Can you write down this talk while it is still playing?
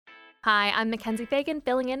Hi, I'm Mackenzie Fagan,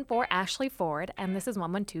 filling in for Ashley Ford, and this is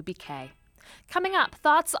 112BK. Coming up,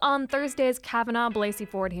 thoughts on Thursday's Kavanaugh-Blasey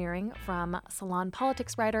Ford hearing from Salon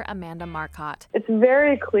politics writer Amanda Marcotte. It's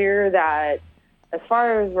very clear that as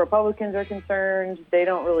far as Republicans are concerned, they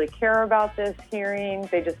don't really care about this hearing.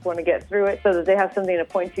 They just want to get through it so that they have something to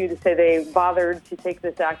point to say they bothered to take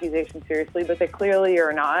this accusation seriously, but they clearly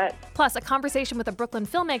are not. Plus, a conversation with a Brooklyn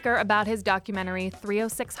filmmaker about his documentary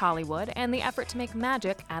 306 Hollywood and the effort to make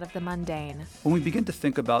magic out of the mundane. When we begin to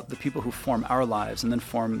think about the people who form our lives and then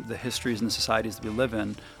form the histories and the societies that we live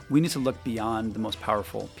in, we need to look beyond the most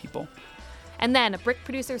powerful people. And then, Brick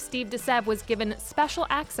producer Steve DeSev was given special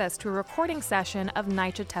access to a recording session of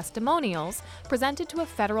NYCHA testimonials presented to a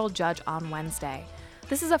federal judge on Wednesday.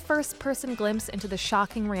 This is a first-person glimpse into the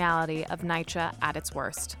shocking reality of NYCHA at its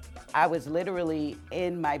worst. I was literally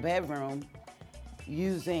in my bedroom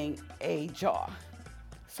using a jar,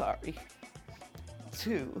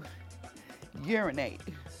 to urinate.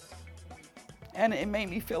 And it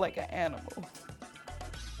made me feel like an animal.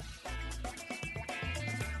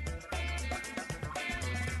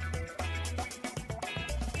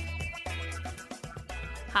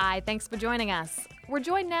 Hi, thanks for joining us. We're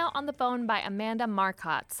joined now on the phone by Amanda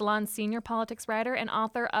Marcotte, Salon's senior politics writer and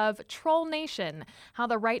author of Troll Nation, How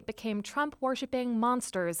the Right Became Trump-Worshipping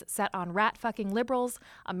Monsters Set on Rat-Fucking Liberals,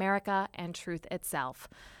 America, and Truth Itself.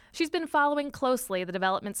 She's been following closely the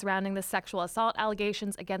developments surrounding the sexual assault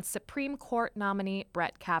allegations against Supreme Court nominee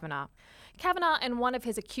Brett Kavanaugh. Kavanaugh and one of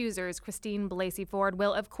his accusers, Christine Blasey Ford,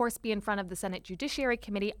 will of course be in front of the Senate Judiciary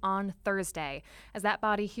Committee on Thursday, as that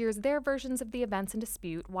body hears their versions of the events in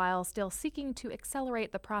dispute while still seeking to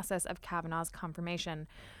accelerate the process of Kavanaugh's confirmation.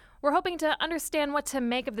 We're hoping to understand what to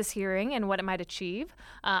make of this hearing and what it might achieve,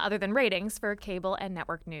 other than ratings for cable and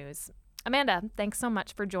network news. Amanda, thanks so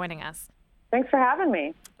much for joining us. Thanks for having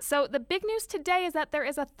me. So the big news today is that there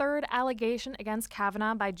is a third allegation against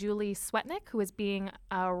Kavanaugh by Julie Swetnick, who is being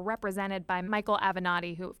represented by Michael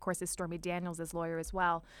Avenatti, who, of course, is Stormy Daniels' lawyer as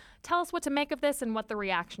well. Tell us what to make of this and what the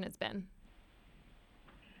reaction has been.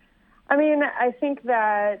 I mean, I think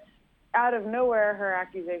that out of nowhere, her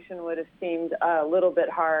accusation would have seemed a little bit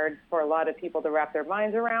hard for a lot of people to wrap their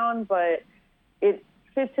minds around, but it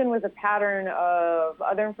fits in with a pattern of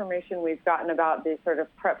other information we've gotten about the sort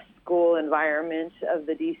of prep school environment of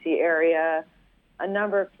the D.C. area. A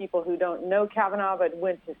number of people who don't know Kavanaugh but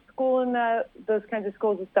went to school in those kinds of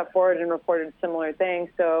schools have stepped forward and reported similar things.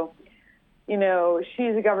 So, you know,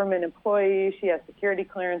 she's a government employee. She has security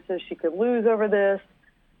clearances. She could lose over this.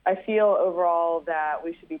 I feel overall that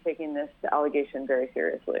we should be taking this allegation very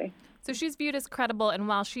seriously. So she's viewed as credible, and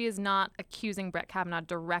while she is not accusing Brett Kavanaugh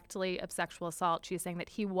directly of sexual assault, she is saying that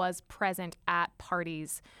he was present at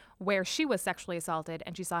parties where she was sexually assaulted,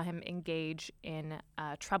 and she saw him engage in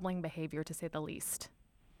troubling behavior, to say the least.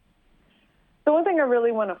 The one thing I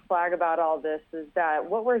really want to flag about all this is that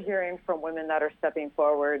what we're hearing from women that are stepping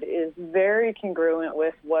forward is very congruent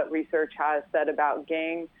with what research has said about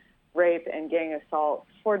gang rape and gang assault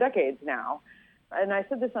for decades now. And I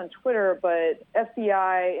said this on Twitter, but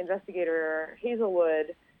FBI investigator Hazelwood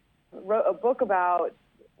wrote a book about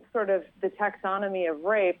sort of the taxonomy of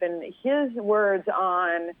rape, and his words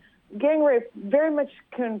on gang rape very much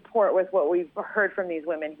comport with what we've heard from these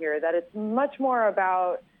women here, that it's much more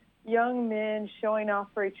about young men showing off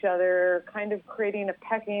for each other, kind of creating a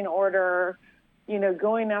pecking order, you know,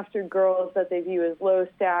 going after girls that they view as low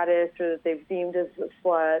status or that they've deemed as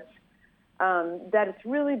sluts. That it's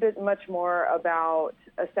really been much more about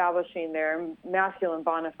establishing their masculine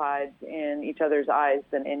bona fides in each other's eyes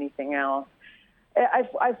than anything else.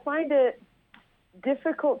 I find it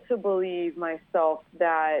difficult to believe myself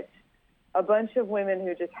that a bunch of women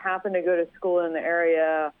who just happen to go to school in the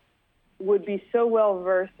area would be so well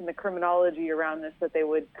versed in the criminology around this that they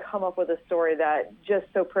would come up with a story that just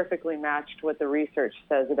so perfectly matched what the research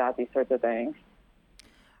says about these sorts of things.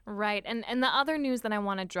 Right. And the other news that I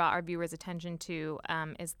want to draw our viewers' attention to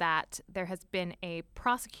is that there has been a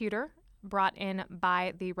prosecutor brought in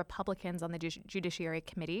by the Republicans on the Judiciary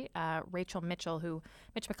Committee, Rachel Mitchell, who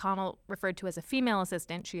Mitch McConnell referred to as a female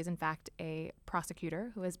assistant. She is, in fact, a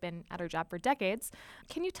prosecutor who has been at her job for decades.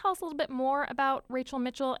 Can you tell us a little bit more about Rachel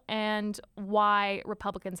Mitchell and why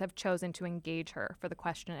Republicans have chosen to engage her for the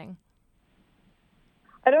questioning?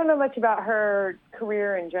 I don't know much about her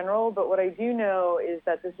career in general, but what I do know is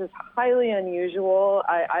that this is highly unusual.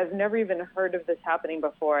 I've never even heard of this happening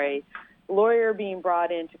before, a lawyer being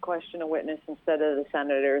brought in to question a witness instead of the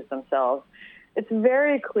senators themselves. It's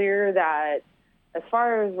very clear that as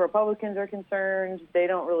far as Republicans are concerned, they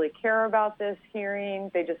don't really care about this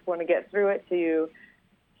hearing. They just want to get through it to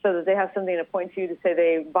so that they have something to point to say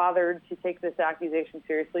they bothered to take this accusation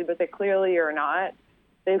seriously, but they clearly are not.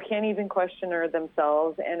 They can't even question her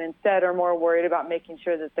themselves, and instead are more worried about making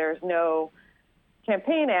sure that there's no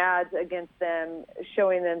campaign ads against them,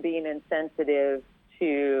 showing them being insensitive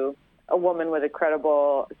to a woman with a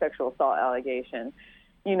credible sexual assault allegation.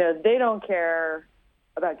 You know, they don't care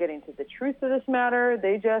about getting to the truth of this matter.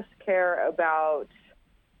 They just care about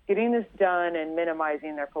getting this done and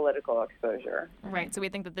minimizing their political exposure. Right. So we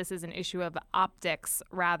think that this is an issue of optics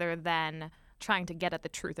rather than trying to get at the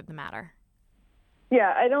truth of the matter.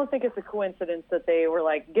 Yeah, I don't think it's a coincidence that they were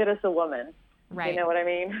like, get us a woman. Right. You know what I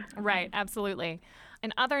mean? Right, absolutely.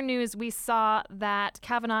 In other news, we saw that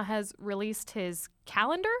Kavanaugh has released his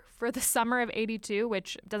calendar for the summer of '82,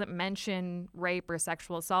 which doesn't mention rape or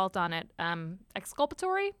sexual assault on it.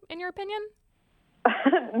 Exculpatory, in your opinion?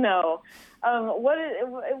 No.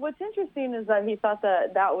 What's interesting is that he thought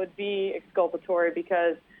that would be exculpatory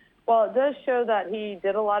because, while it does show that he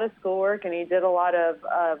did a lot of schoolwork and he did a lot of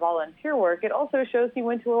volunteer work, it also shows he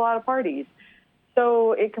went to a lot of parties.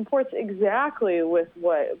 So it comports exactly with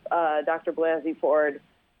what Dr. Blasey Ford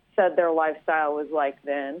said their lifestyle was like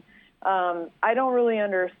then. I don't really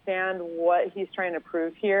understand what he's trying to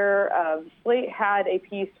prove here. Slate had a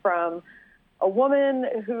piece from a woman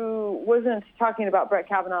who wasn't talking about Brett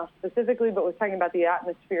Kavanaugh specifically, but was talking about the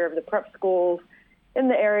atmosphere of the prep schools in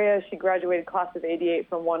the area. She graduated class of '88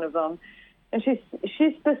 from one of them. And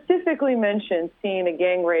she specifically mentioned seeing a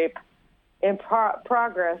gang rape in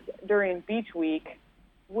progress during Beach Week,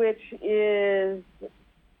 which is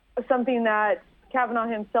something that Kavanaugh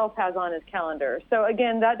himself has on his calendar. So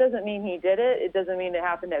again, that doesn't mean he did it. It doesn't mean it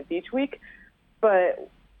happened at Beach Week. But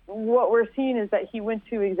what we're seeing is that he went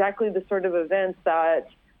to exactly the sort of events that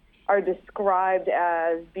are described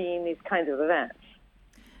as being these kinds of events.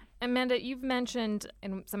 Amanda, you've mentioned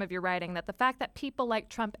in some of your writing that the fact that people like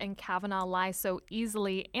Trump and Kavanaugh lie so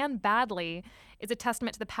easily and badly is a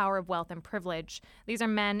testament to the power of wealth and privilege. These are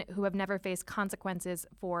men who have never faced consequences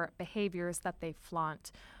for behaviors that they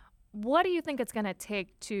flaunt. What do you think it's going to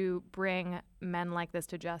take to bring men like this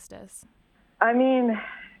to justice? I mean,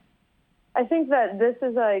 I think that this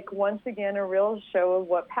is like, once again, a real show of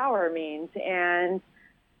what power means. And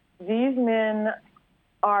these men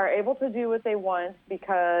are able to do what they want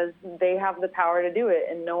because they have the power to do it,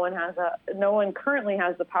 and no one currently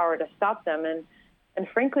has the power to stop them. And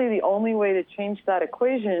frankly, the only way to change that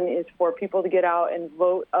equation is for people to get out and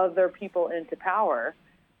vote other people into power.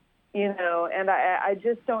 You know, and I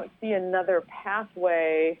just don't see another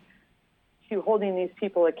pathway to holding these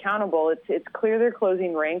people accountable. It's clear they're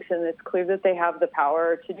closing ranks, and it's clear that they have the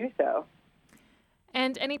power to do so.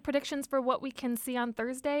 And any predictions for what we can see on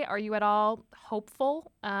Thursday? Are you at all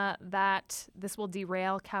hopeful that this will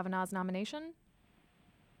derail Kavanaugh's nomination?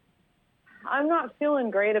 I'm not feeling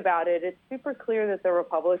great about it. It's super clear that the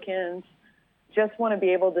Republicans just want to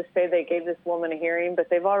be able to say they gave this woman a hearing, but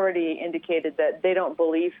they've already indicated that they don't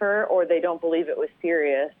believe her or they don't believe it was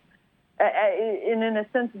serious. And in a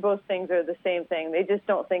sense, both things are the same thing. They just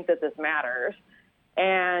don't think that this matters.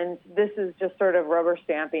 And this is just sort of rubber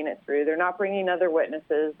stamping it through. They're not bringing other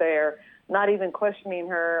witnesses. They're not even questioning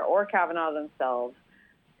her or Kavanaugh themselves.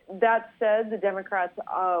 That said, the Democrats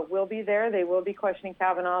will be there. They will be questioning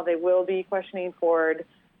Kavanaugh. They will be questioning Ford.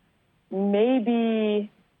 Maybe,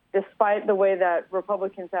 despite the way that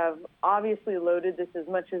Republicans have obviously loaded this as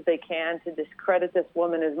much as they can to discredit this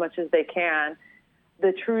woman as much as they can,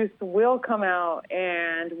 the truth will come out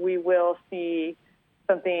and we will see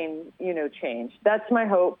something, change. That's my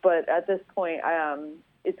hope. But at this point,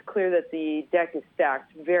 it's clear that the deck is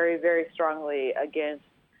stacked very, very strongly against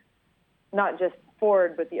not just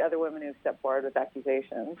Ford, but the other women who've stepped forward with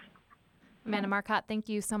accusations. Amanda Marcotte, thank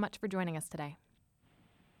you so much for joining us today.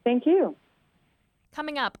 Thank you.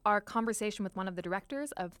 Coming up, our conversation with one of the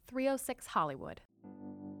directors of 306 Hollywood.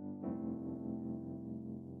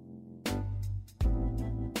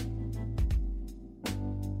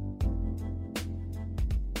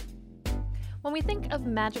 When we think of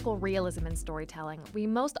magical realism in storytelling, we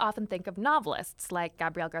most often think of novelists like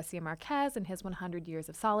Gabriel Garcia Marquez and his 100 Years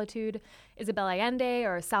of Solitude, Isabel Allende,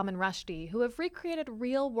 or Salman Rushdie, who have recreated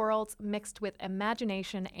real worlds mixed with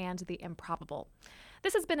imagination and the improbable.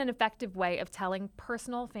 This has been an effective way of telling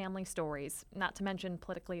personal family stories, not to mention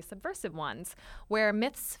politically subversive ones, where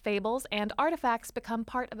myths, fables, and artifacts become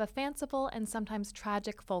part of a fanciful and sometimes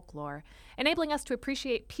tragic folklore, enabling us to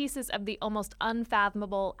appreciate pieces of the almost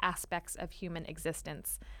unfathomable aspects of human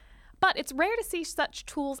existence. But it's rare to see such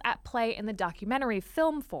tools at play in the documentary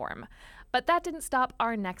film form. But that didn't stop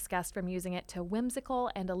our next guest from using it to whimsical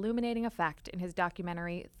and illuminating effect in his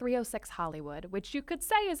documentary 306 Hollywood, which you could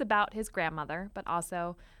say is about his grandmother, but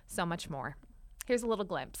also so much more. Here's a little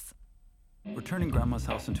glimpse. We're turning Grandma's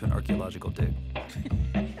house into an archaeological dig.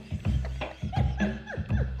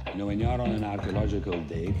 When you're on an archaeological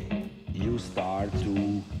dig, you start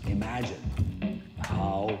to imagine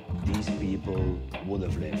how these people would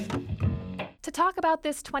have lived. To talk about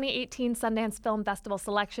this 2018 Sundance Film Festival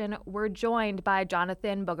selection, we're joined by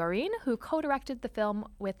Jonathan Bogarin, who co-directed the film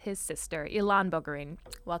with his sister, Ilan Bogarin.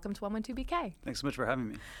 Welcome to 112BK. Thanks so much for having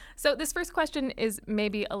me. So this first question is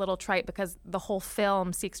maybe a little trite because the whole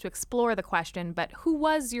film seeks to explore the question, but who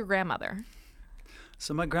was your grandmother?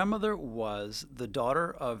 So my grandmother was the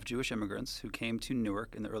daughter of Jewish immigrants who came to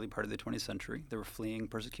Newark in the early part of the 20th century. They were fleeing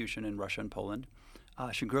persecution in Russia and Poland.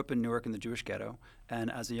 She grew up in Newark in the Jewish ghetto,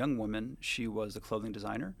 and as a young woman, she was a clothing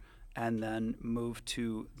designer and then moved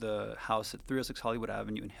to the house at 306 Hollywood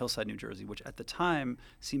Avenue in Hillside, New Jersey, which at the time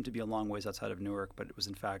seemed to be a long ways outside of Newark, but it was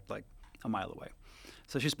in fact like a mile away.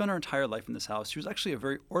 So she spent her entire life in this house. She was actually a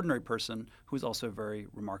very ordinary person who was also a very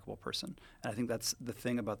remarkable person. And I think that's the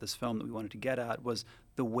thing about this film that we wanted to get at was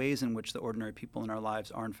the ways in which the ordinary people in our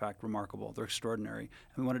lives are in fact remarkable. They're extraordinary.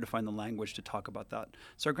 And we wanted to find the language to talk about that.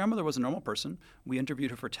 So our grandmother was a normal person. We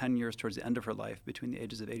interviewed her for 10 years towards the end of her life, between the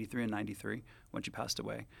ages of 83 and 93 when she passed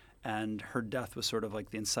away. And her death was sort of like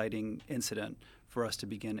the inciting incident for us to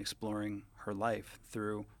begin exploring her life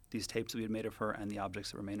through these tapes that we had made of her and the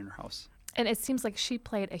objects that remain in her house. And it seems like she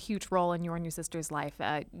played a huge role in your and your sister's life.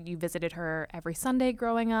 You visited her every Sunday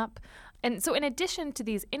growing up. And so in addition to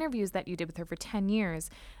these interviews that you did with her for 10 years,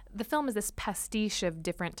 the film is this pastiche of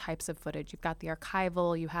different types of footage. You've got the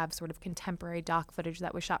archival, you have sort of contemporary doc footage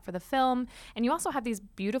that was shot for the film, and you also have these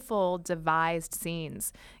beautiful devised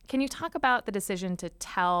scenes. Can you talk about the decision to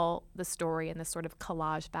tell the story in this sort of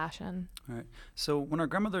collage fashion? All right. So when our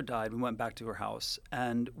grandmother died, we went back to her house,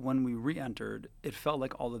 and when we re-entered, it felt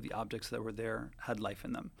like all of the objects that were there had life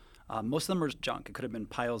in them. Most of them were junk. It could have been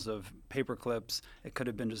piles of paper clips. It could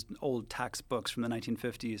have been just old tax books from the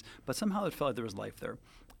 1950s. But somehow it felt like there was life there.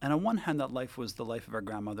 And on one hand, that life was the life of our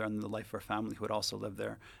grandmother and the life of our family who had also lived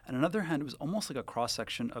there. And on the other hand, it was almost like a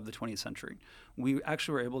cross-section of the 20th century. We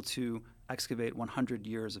actually were able to excavate 100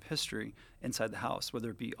 years of history inside the house,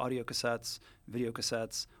 whether it be audio cassettes, video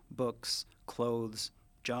cassettes, books, clothes,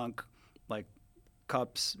 junk, like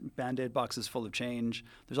cups, Band-Aid boxes full of change.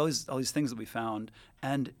 There's all these things that we found.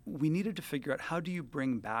 And we needed to figure out, how do you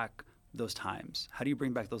bring back those times? How do you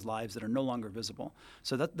bring back those lives that are no longer visible?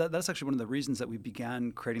 So that's actually one of the reasons that we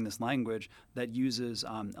began creating this language that uses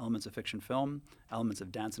elements of fiction film, elements of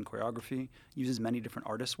dance and choreography, uses many different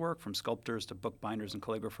artists' work, from sculptors to bookbinders and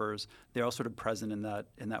calligraphers. They're all sort of present in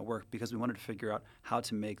that work because we wanted to figure out how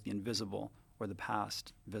to make the invisible or the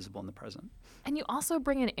past visible in the present. And you also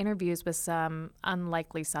bring in interviews with some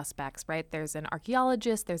unlikely suspects, right? There's an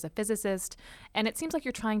archaeologist, there's a physicist, and it seems like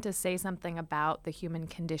you're trying to say something about the human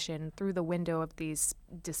condition through the window of these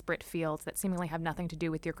disparate fields that seemingly have nothing to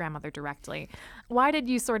do with your grandmother directly. Why did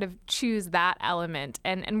you sort of choose that element?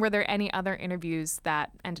 And were there any other interviews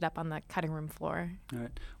that ended up on the cutting room floor? All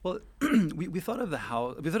right. Well, we thought of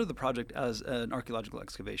the project as an archaeological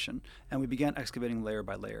excavation, and we began excavating layer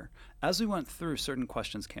by layer. As we went through, certain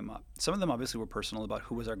questions came up. Some of them obviously were personal, about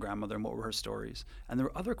who was our grandmother and what were her stories. And there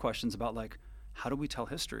were other questions about, like, how do we tell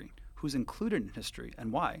history? Who's included in history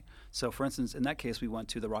and why? So, for instance, in that case, we went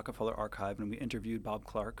to the Rockefeller Archive and we interviewed Bob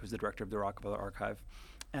Clark, who's the director of the Rockefeller Archive.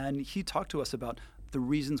 And he talked to us about the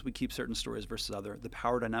reasons we keep certain stories versus other, the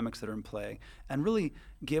power dynamics that are in play, and really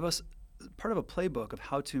gave us part of a playbook of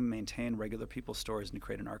how to maintain regular people's stories and to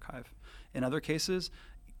create an archive. In other cases,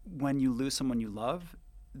 when you lose someone you love,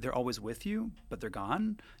 they're always with you, but they're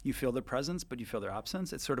gone. You feel their presence, but you feel their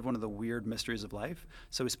absence. It's sort of one of the weird mysteries of life.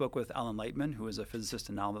 So we spoke with Alan Lightman, who is a physicist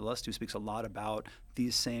and novelist, who speaks a lot about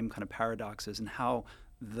these same kind of paradoxes and how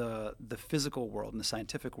the physical world and the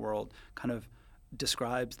scientific world kind of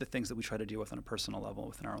describes the things that we try to deal with on a personal level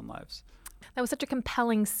within our own lives. That was such a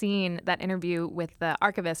compelling scene, that interview with the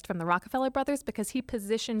archivist from the Rockefeller brothers, because he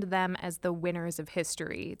positioned them as the winners of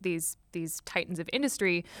history, these titans of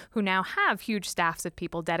industry who now have huge staffs of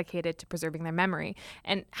people dedicated to preserving their memory.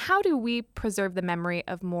 And how do we preserve the memory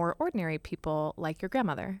of more ordinary people like your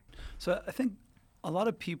grandmother? So I think a lot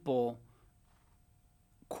of people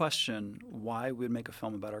question why we would make a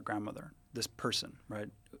film about our grandmother, this person, right?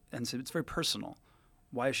 And so it's very personal.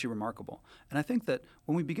 Why is she remarkable? And I think that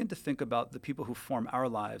when we begin to think about the people who form our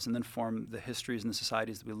lives and then form the histories and the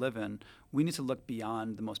societies that we live in, we need to look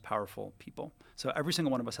beyond the most powerful people. So every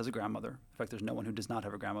single one of us has a grandmother. In fact, there's no one who does not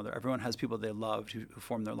have a grandmother. Everyone has people they loved who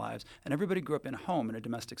formed their lives. And everybody grew up in a home, in a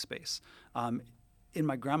domestic space. In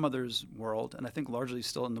my grandmother's world, and I think largely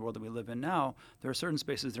still in the world that we live in now, there are certain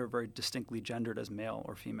spaces that are very distinctly gendered as male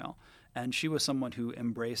or female. And she was someone who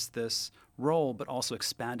embraced this role, but also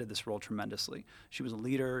expanded this role tremendously. She was a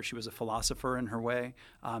leader. She was a philosopher in her way.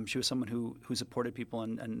 She was someone who supported people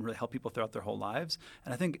and really helped people throughout their whole lives.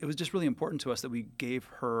 And I think it was just really important to us that we gave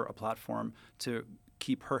her a platform to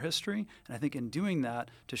keep her history. And I think in doing that,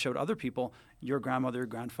 to show to other people, your grandmother, your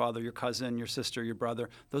grandfather, your cousin, your sister, your brother,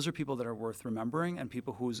 those are people that are worth remembering and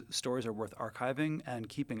people whose stories are worth archiving and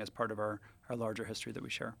keeping as part of our larger history that we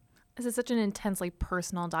share. This is such an intensely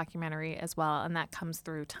personal documentary as well, and that comes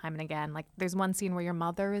through time and again. Like, there's one scene where your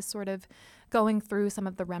mother is sort of going through some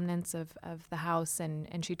of the remnants of the house,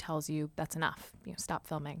 and she tells you, that's enough, stop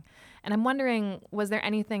filming. And I'm wondering, was there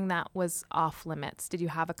anything that was off limits? Did you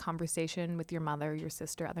have a conversation with your mother, your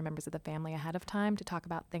sister, other members of the family ahead of time to talk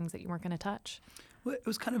about things that you weren't going to touch? Well, it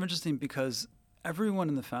was kind of interesting because everyone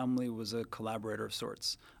in the family was a collaborator of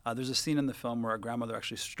sorts. There's a scene in the film where our grandmother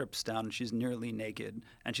actually strips down and she's nearly naked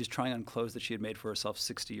and she's trying on clothes that she had made for herself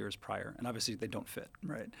 60 years prior. And obviously they don't fit,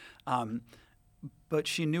 right? But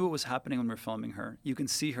she knew what was happening when we were filming her. You can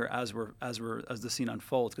see her as the scene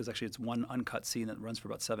unfolds, because actually it's one uncut scene that runs for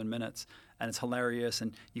about 7 minutes, and it's hilarious,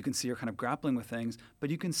 and you can see her kind of grappling with things, but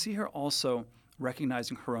you can see her also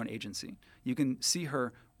recognizing her own agency. You can see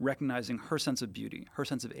her recognizing her sense of beauty, her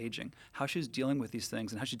sense of aging, how she's dealing with these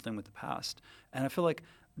things and how she's dealing with the past. And I feel like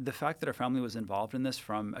the fact that our family was involved in this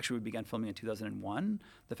actually we began filming in 2001,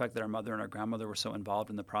 the fact that our mother and our grandmother were so involved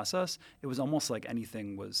in the process, it was almost like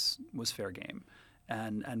anything was fair game.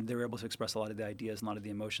 And they were able to express a lot of the ideas and a lot of the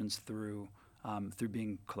emotions through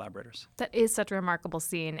being collaborators. That is such a remarkable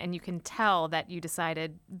scene, and you can tell that you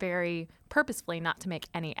decided very purposefully not to make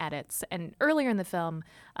any edits. And earlier in the film,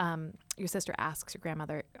 your sister asks your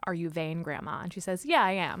grandmother, "Are you vain, Grandma?" And she says, "Yeah,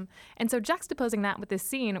 I am." And so juxtaposing that with this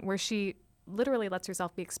scene where she literally lets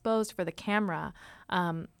herself be exposed for the camera,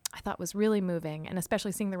 I thought was really moving, and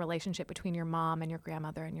especially seeing the relationship between your mom and your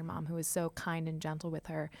grandmother, and your mom who was so kind and gentle with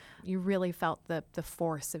her. You really felt the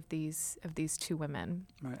force of these two women.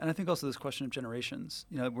 Right, and I think also this question of generations.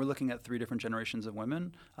 We're looking at 3 different generations of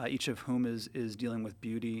women, each of whom is dealing with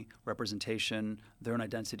beauty, representation, their own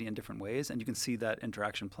identity in different ways, and you can see that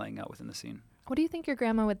interaction playing out within the scene. What do you think your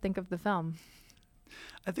grandma would think of the film?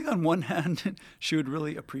 I think on one hand, she would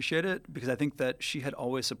really appreciate it because I think that she had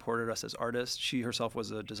always supported us as artists. She herself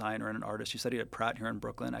was a designer and an artist. She studied at Pratt here in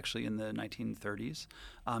Brooklyn, actually in the 1930s.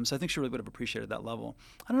 So I think she really would have appreciated that level.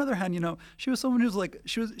 On the other hand, she was someone who's like,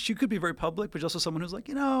 she could be very public, but she's also someone who's like,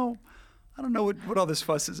 I don't know what all this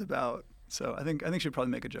fuss is about. So I think she'd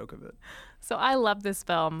probably make a joke of it. So I love this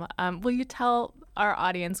film. Will you tell our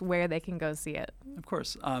audience where they can go see it? Of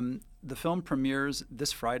course. The film premieres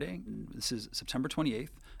this Friday. This is September 28th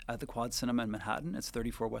at the Quad Cinema in Manhattan. It's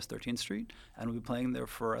 34 West 13th Street, and we'll be playing there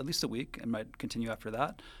for at least a week and might continue after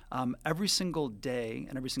that. Every single day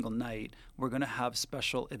and every single night, we're going to have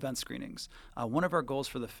special event screenings. One of our goals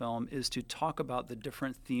for the film is to talk about the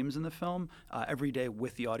different themes in the film every day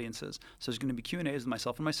with the audiences. So there's going to be Q&As with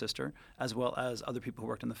myself and my sister, as well as other people who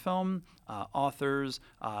worked in the film, authors,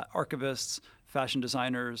 archivists, fashion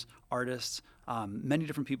designers, artists, many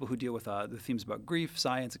different people who deal with the themes about grief,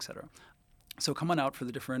 science, etc. So come on out for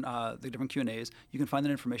the different Q&As. You can find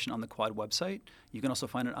that information on the Quad website. You can also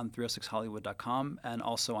find it on 306hollywood.com and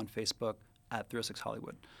also on Facebook at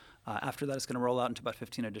 306hollywood. After that, it's going to roll out into about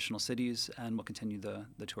 15 additional cities, and we'll continue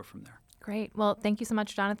the tour from there. Great. Well, thank you so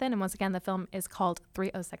much, Jonathan. And once again, the film is called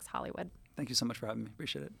 306 Hollywood. Thank you so much for having me.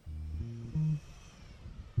 Appreciate it.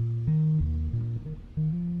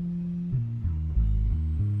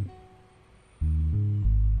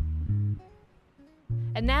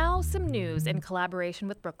 And now, some news in collaboration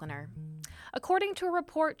with Brooklyner. According to a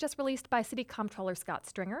report just released by City Comptroller Scott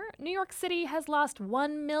Stringer, New York City has lost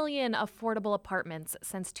 1 million affordable apartments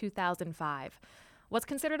since 2005. What's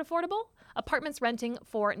considered affordable? Apartments renting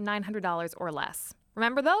for $900 or less.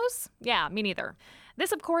 Remember those? Yeah, me neither.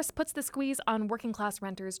 This, of course, puts the squeeze on working-class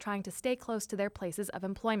renters trying to stay close to their places of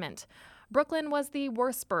employment. Brooklyn was the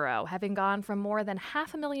worst borough, having gone from more than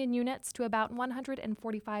 500,000 units to about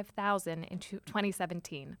 145,000 in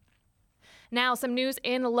 2017. Now, some news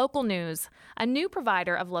in local news. A new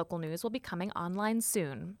provider of local news will be coming online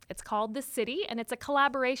soon. It's called The City, and it's a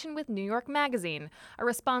collaboration with New York Magazine, a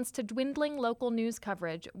response to dwindling local news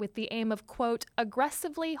coverage with the aim of, quote,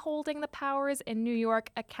 aggressively holding the powers in New York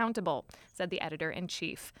accountable, said the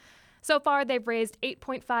editor-in-chief. So far, they've raised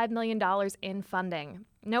 $8.5 million in funding.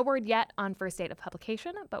 No word yet on first date of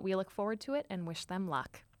publication, but we look forward to it and wish them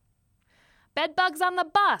luck. Bedbugs on the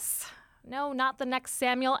Bus. No, not the next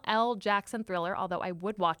Samuel L. Jackson thriller, although I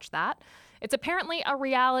would watch that. It's apparently a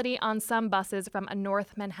reality on some buses from a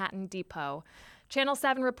North Manhattan depot. Channel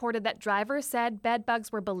 7 reported that drivers said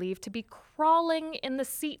bedbugs were believed to be crawling in the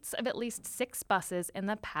seats of at least 6 buses in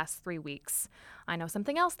the past 3 weeks. I know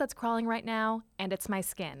something else that's crawling right now, and it's my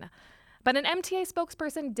skin. But an MTA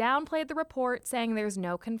spokesperson downplayed the report, saying there's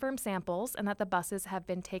no confirmed samples and that the buses have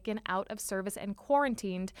been taken out of service and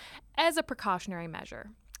quarantined as a precautionary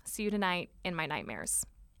measure. See you tonight in my nightmares.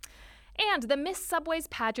 And the Miss Subways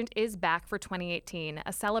pageant is back for 2018,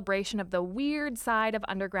 a celebration of the weird side of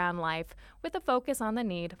underground life with a focus on the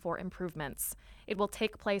need for improvements. It will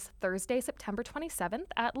take place Thursday, September 27th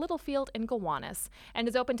at Littlefield in Gowanus and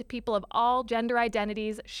is open to people of all gender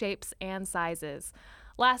identities, shapes, and sizes.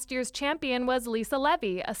 Last year's champion was Lisa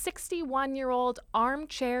Levy, a 61-year-old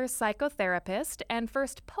armchair psychotherapist and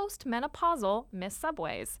first post-menopausal Miss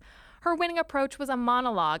Subways. Her winning approach was a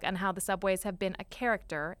monologue on how the Subways have been a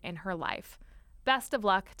character in her life. Best of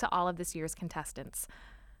luck to all of this year's contestants.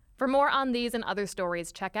 For more on these and other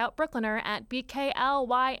stories, check out Brookliner at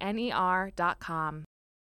BKLYNER.com.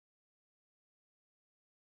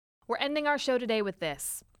 We're ending our show today with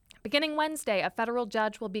this. Beginning Wednesday, a federal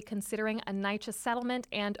judge will be considering a NYCHA settlement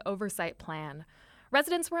and oversight plan.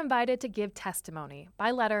 Residents were invited to give testimony by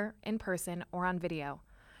letter, in person, or on video.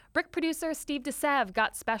 Brick producer Steve DeSev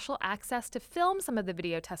got special access to film some of the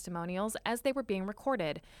video testimonials as they were being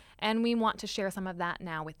recorded, and we want to share some of that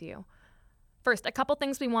now with you. First, a couple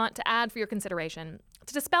things we want to add for your consideration.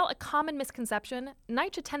 To dispel a common misconception,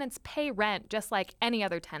 NYCHA tenants pay rent just like any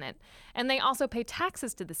other tenant, and they also pay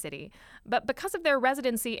taxes to the city. But because of their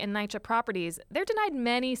residency in NYCHA properties, they're denied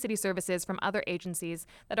many city services from other agencies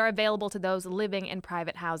that are available to those living in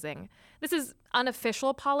private housing. This is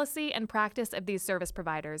unofficial policy and practice of these service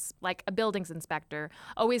providers, like a buildings inspector,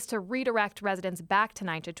 always to redirect residents back to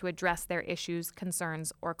NYCHA to address their issues,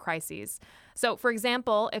 concerns, or crises. So, for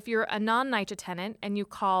example, if you're a non-NYCHA tenant and you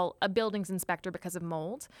call a buildings inspector because of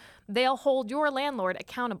mold, they'll hold your landlord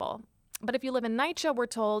accountable. But if you live in NYCHA, we're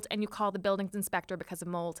told, and you call the buildings inspector because of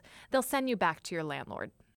mold, they'll send you back to your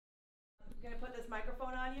landlord. I'm going to put this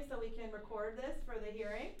microphone on you so we can record this for the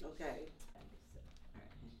hearing. Okay.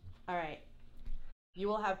 All right. You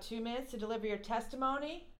will have 2 minutes to deliver your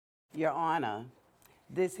testimony. Your Honor,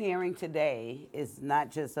 this hearing today is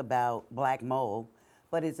not just about black mold,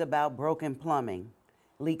 but it's about broken plumbing,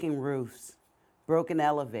 leaking roofs, broken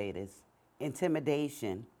elevators,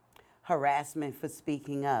 intimidation, harassment for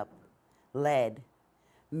speaking up, lead,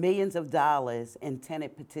 millions of dollars in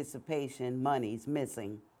tenant participation monies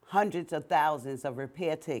missing, hundreds of thousands of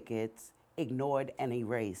repair tickets ignored and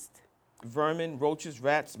erased. Vermin, roaches,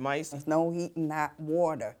 rats, mice. There's no heat and hot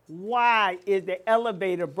water. Why is the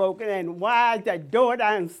elevator broken and why the door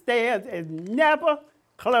downstairs is never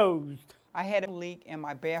closed? I had a leak in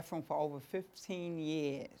my bathroom for over 15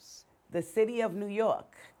 years. The city of New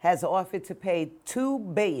York has offered to pay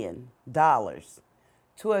 $2 billion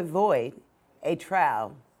to avoid a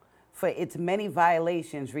trial for its many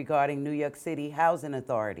violations regarding New York City Housing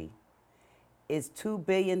Authority. Is $2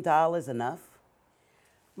 billion enough?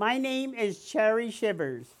 My name is Cherry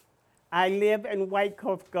Shivers. I live in White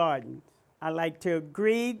Cove Gardens. I'd like to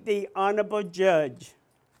greet the Honorable Judge.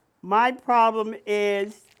 My problem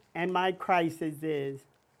is, and my crisis is,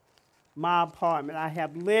 my apartment. I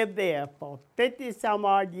have lived there for 50 some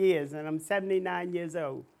odd years, and I'm 79 years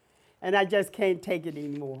old, and I just can't take it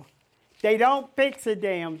anymore. They don't fix a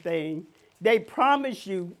damn thing. They promise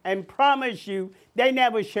you and promise you, they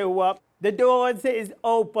never show up. The doors is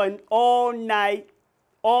open all night,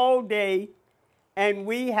 all day, and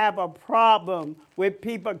we have a problem with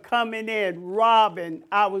people coming in robbing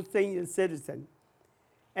our senior citizens.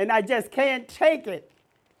 And I just can't take it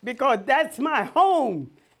because that's my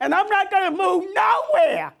home. And I'm not gonna move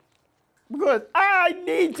nowhere because I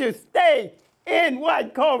need to stay in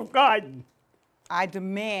White Cove Garden. I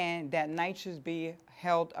demand that NYCHAs be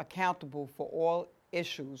held accountable for all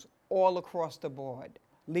issues all across the board.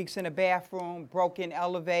 Leaks in the bathroom, broken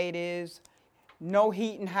elevators, no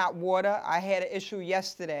heat and hot water. I had an issue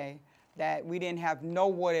yesterday that we didn't have no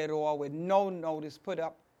water at all with no notice put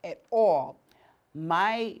up at all.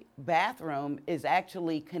 My bathroom is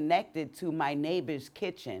actually connected to my neighbor's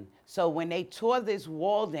kitchen. So when they tore this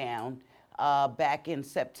wall down back in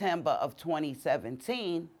September of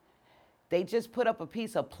 2017, they just put up a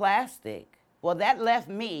piece of plastic. Well, that left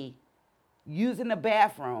me using the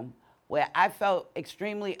bathroom where I felt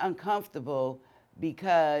extremely uncomfortable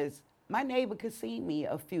because my neighbor could see me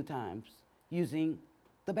a few times using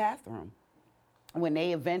the bathroom. When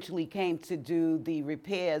they eventually came to do the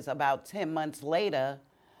repairs about 10 months later,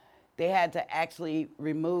 they had to actually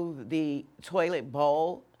remove the toilet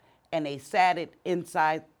bowl and they sat it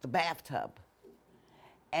inside the bathtub.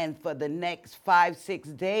 And for the next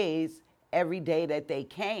 5-6 days, every day that they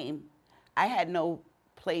came, I had no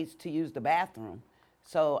place to use the bathroom.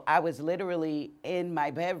 So I was literally in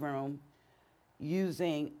my bedroom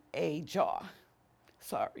using a jar,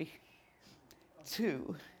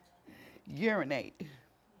 to urinate.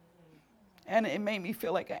 And it made me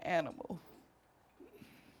feel like an animal.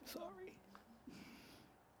 Sorry.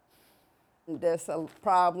 There's a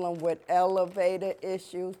problem with elevator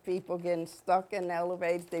issues, people getting stuck in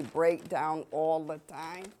elevators. They break down all the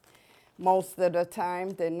time. Most of the time,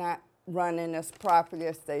 they're not running as properly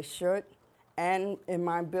as they should. And in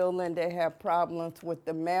my building, they have problems with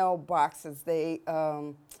the mailboxes.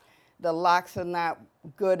 The locks are not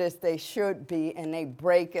good as they should be, and they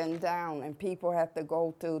breaking down. And people have to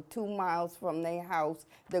go to 2 miles from their house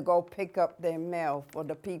to go pick up their mail for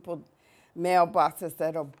the mailboxes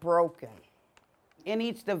that are broken. In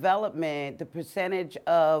each development, the percentage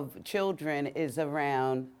of children is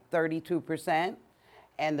around 32%,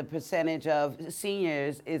 and the percentage of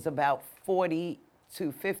seniors is about 40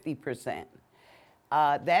 to 50%.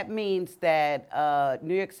 That means that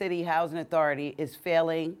New York City Housing Authority is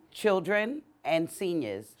failing children and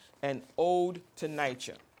seniors. An ode to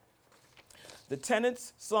NYCHA. The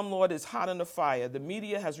tenant's slumlord is hot on the fire. The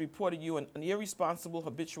media has reported you an irresponsible,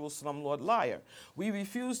 habitual slumlord liar. We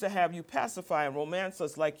refuse to have you pacify and romance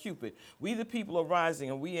us like Cupid. We the people are rising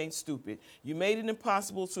and we ain't stupid. You made it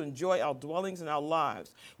impossible to enjoy our dwellings and our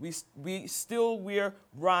lives. We're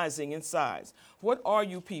rising in size. What are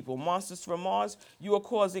you people, monsters from Mars? You are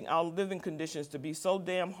causing our living conditions to be so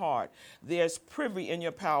damn hard. There's privy in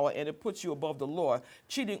your power and it puts you above the law,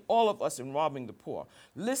 cheating all of us and robbing the poor.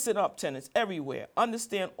 Listen up, tenants everywhere.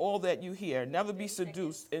 Understand all that you hear. Never be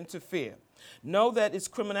seduced into fear. Know that it's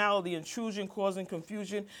criminality, intrusion, causing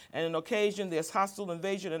confusion, and on occasion there's hostile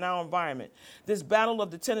invasion in our environment. This battle of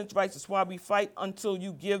the tenants' rights is why we fight until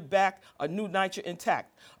you give back a new NYCHA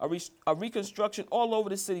intact, a reconstruction all over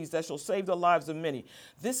the cities that shall save the lives of many.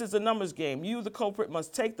 This is a numbers game. You, the culprit,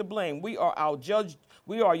 must take the blame. We are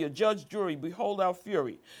your judge, jury. Behold our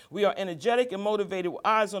fury. We are energetic and motivated with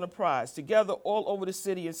eyes on the prize. Together all over the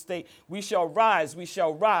city and state, we shall rise, we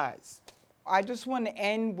shall rise. I just want to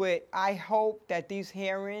end with, I hope that these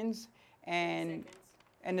hearings and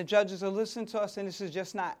the judges will listen to us, and this is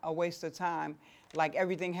just not a waste of time like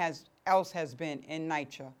everything else has been in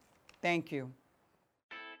NYCHA. Thank you.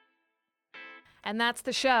 And that's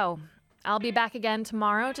the show. I'll be back again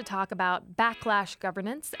tomorrow to talk about backlash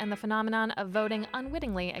governance and the phenomenon of voting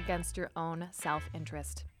unwittingly against your own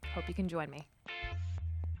self-interest. Hope you can join me.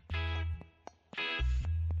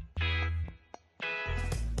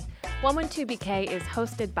 112BK is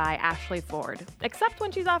hosted by Ashley Ford, except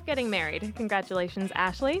when she's off getting married. Congratulations,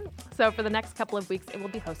 Ashley. So for the next couple of weeks, it will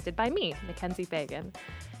be hosted by me, Mackenzie Fagan.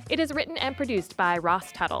 It is written and produced by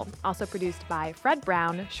Ross Tuttle, also produced by Fred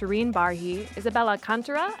Brown, Shireen Barhi, Isabella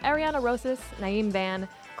Cantora, Ariana Rosas, Naeem Van,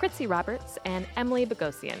 Kritzy Roberts, and Emily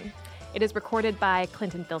Bogosian. It is recorded by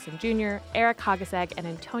Clinton Filson Jr., Eric Hogaseg, and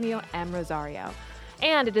Antonio M. Rosario.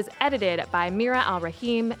 And it is edited by Mira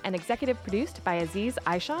Al-Rahim and executive produced by Aziz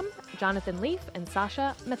Aisham, Jonathan Leaf, and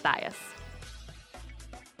Sasha Matthias.